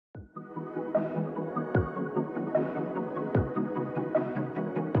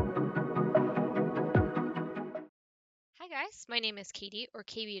guys, my name is Katie or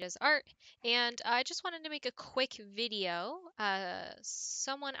Kbdoesart, and I just wanted to make a quick video.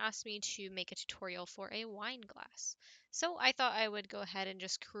 Someone asked me to make a tutorial for a wine glass, so I thought I would go ahead and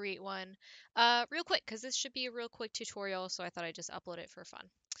just create one real quick because this should be a real quick tutorial, so I thought I'd just upload it for fun.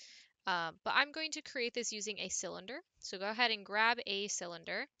 But I'm going to create this using a cylinder, so go ahead and grab a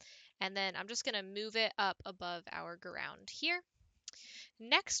cylinder, and then I'm just going to move it up above our ground here.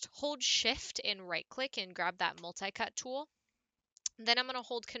 Next, hold Shift and right click and grab that multi-cut tool. Then I'm going to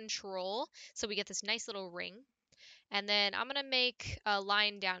hold Control so we get this nice little ring. And then I'm going to make a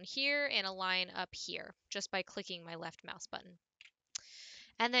line down here and a line up here just by clicking my left mouse button.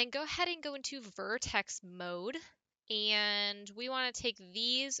 And then go ahead and go into vertex mode. And we want to take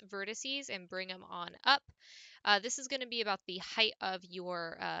these vertices and bring them on up. This is going to be about the height of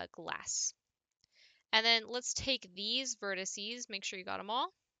your glass. And then let's take these vertices, make sure you got them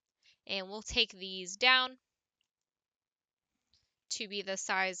all, and we'll take these down to be the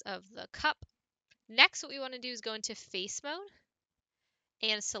size of the cup. Next, what we want to do is go into face mode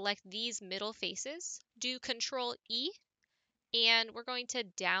and select these middle faces. Do Control E, and we're going to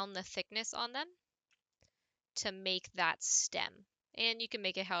down the thickness on them to make that stem. And you can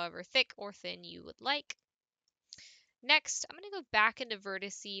make it however thick or thin you would like. Next, I'm going to go back into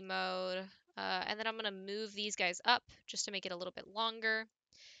vertice mode, and then I'm going to move these guys up just to make it a little bit longer.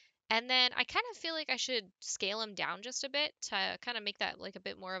 And then I kind of feel like I should scale them down just a bit to kind of make that like a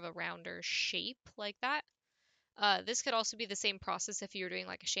bit more of a rounder shape like that. This could also be the same process if you were doing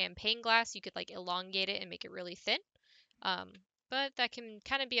like a champagne glass. You could like elongate it and make it really thin. But that can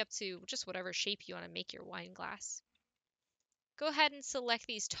kind of be up to just whatever shape you want to make your wine glass. Go ahead and select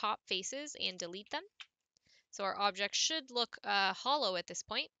these top faces and delete them. So our object should look hollow at this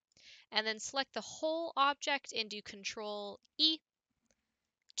point. And then select the whole object and do Control E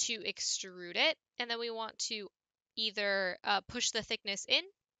to extrude it. And then we want to either push the thickness in.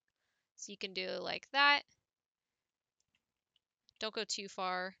 So you can do it like that. Don't go too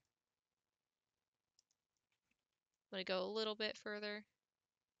far. I'm going to go a little bit further.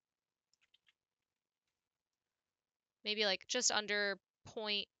 Maybe like just under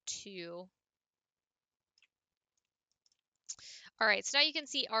 0.2. All right, so now you can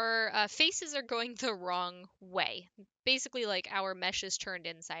see our faces are going the wrong way. Basically, like our mesh is turned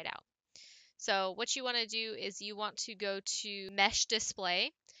inside out. So what you want to do is you want to go to Mesh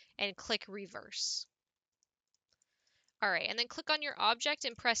Display and click Reverse. All right, and then click on your object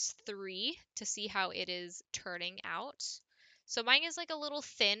and press 3 to see how it is turning out. So mine is like a little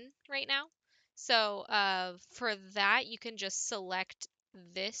thin right now. So for that, you can just select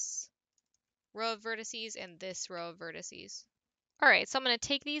this row of vertices and this row of vertices. All right, so I'm going to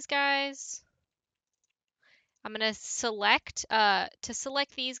take these guys. I'm going to select, to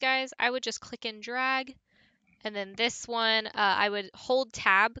select these guys, I would just click and drag. And then this one, I would hold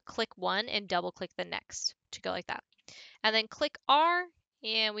tab, click one, and double click the next to go like that. And then click R,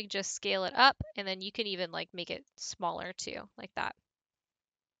 and we just scale it up. And then you can even like make it smaller too, like that.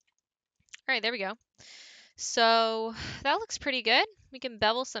 All right, there we go. So that looks pretty good. We can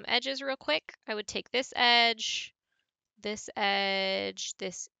bevel some edges real quick. I would take this edge, this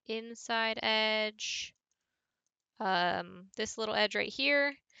inside edge, this little edge right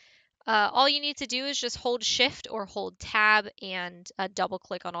here. All you need to do is just hold Shift or hold Tab and double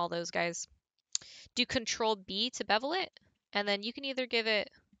click on all those guys. Do Control B to bevel it, and then you can either give it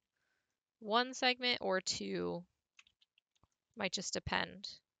one segment or two. Might just depend.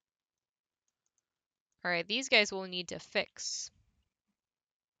 All right, these guys will need to fix.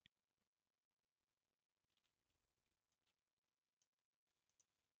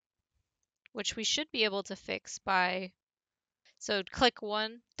 Which we should be able to fix by, so click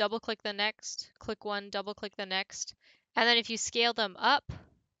one, double click the next, click one, double click the next. And then if you scale them up,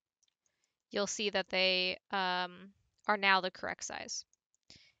 you'll see that they are now the correct size.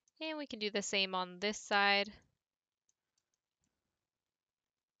 And we can do the same on this side.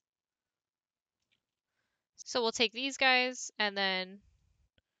 So we'll take these guys and then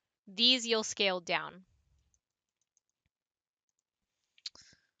these you'll scale down.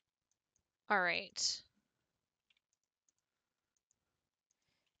 All right.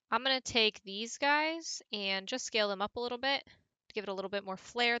 I'm going to take these guys and just scale them up a little bit to give it a little bit more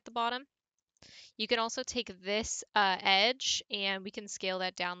flair at the bottom. You can also take this edge and we can scale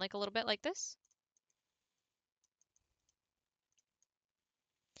that down like a little bit like this.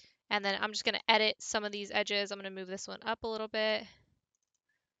 And then I'm just going to edit some of these edges. I'm going to move this one up a little bit.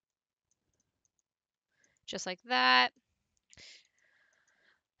 Just like that.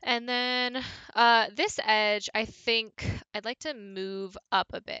 And then this edge, I think I'd like to move up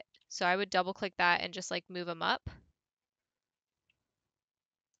a bit. So I would double click that and just like move them up.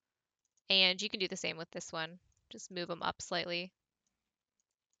 And you can do the same with this one. Just move them up slightly.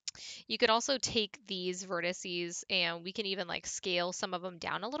 You could also take these vertices and we can even like scale some of them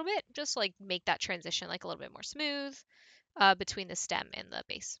down a little bit, just like make that transition like a little bit more smooth between the stem and the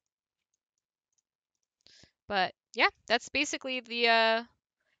base. But yeah, that's basically the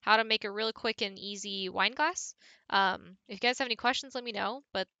how to make a really quick and easy wine glass. If you guys have any questions, let me know,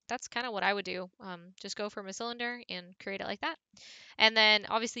 but that's kind of what I would do. Just go from a cylinder and create it like that. And then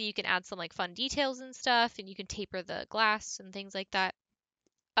obviously you can add some like fun details and stuff, and you can taper the glass and things like that.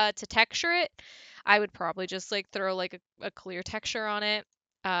 To texture it, I would probably just like throw like a clear texture on it,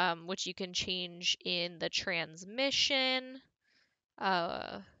 which you can change in the transmission,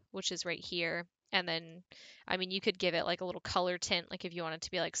 uh, which is right here. And then, I mean, you could give it like a little color tint, like if you want it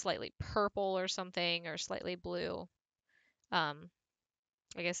to be like slightly purple or something, or slightly blue. Um,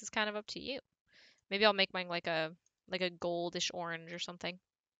 I guess it's kind of up to you. Maybe I'll make mine like a goldish orange or something.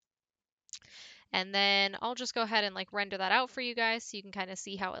 And then I'll just go ahead and like render that out for you guys so you can kind of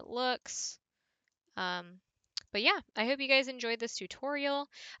see how it looks. Um, but yeah, I hope you guys enjoyed this tutorial.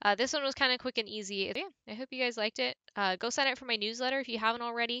 This one was kind of quick and easy. Yeah, I hope you guys liked it. Go sign up for my newsletter if you haven't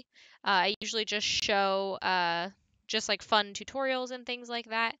already. I usually just show just like fun tutorials and things like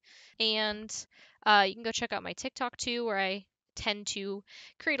that. And you can go check out my TikTok too, where I tend to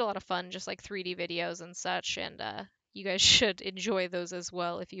create a lot of fun, just like 3D videos and such. And you guys should enjoy those as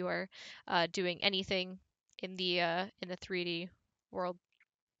well if you are doing anything in the 3D world.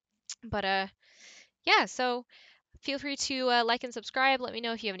 But yeah, so feel free to like and subscribe. Let me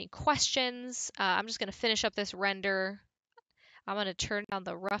know if you have any questions. I'm just going to finish up this render. I'm going to turn down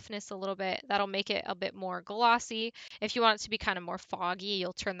the roughness a little bit. That'll make it a bit more glossy. If you want it to be kind of more foggy,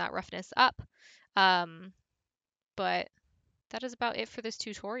 you'll turn that roughness up. But that is about it for this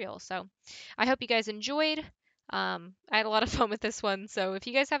tutorial. So I hope you guys enjoyed. I had a lot of fun with this one. So if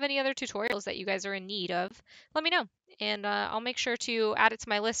you guys have any other tutorials that you guys are in need of, let me know. And I'll make sure to add it to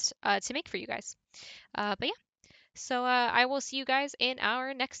my list to make for you guys. But yeah. So I will see you guys in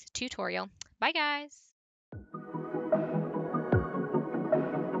our next tutorial. Bye guys!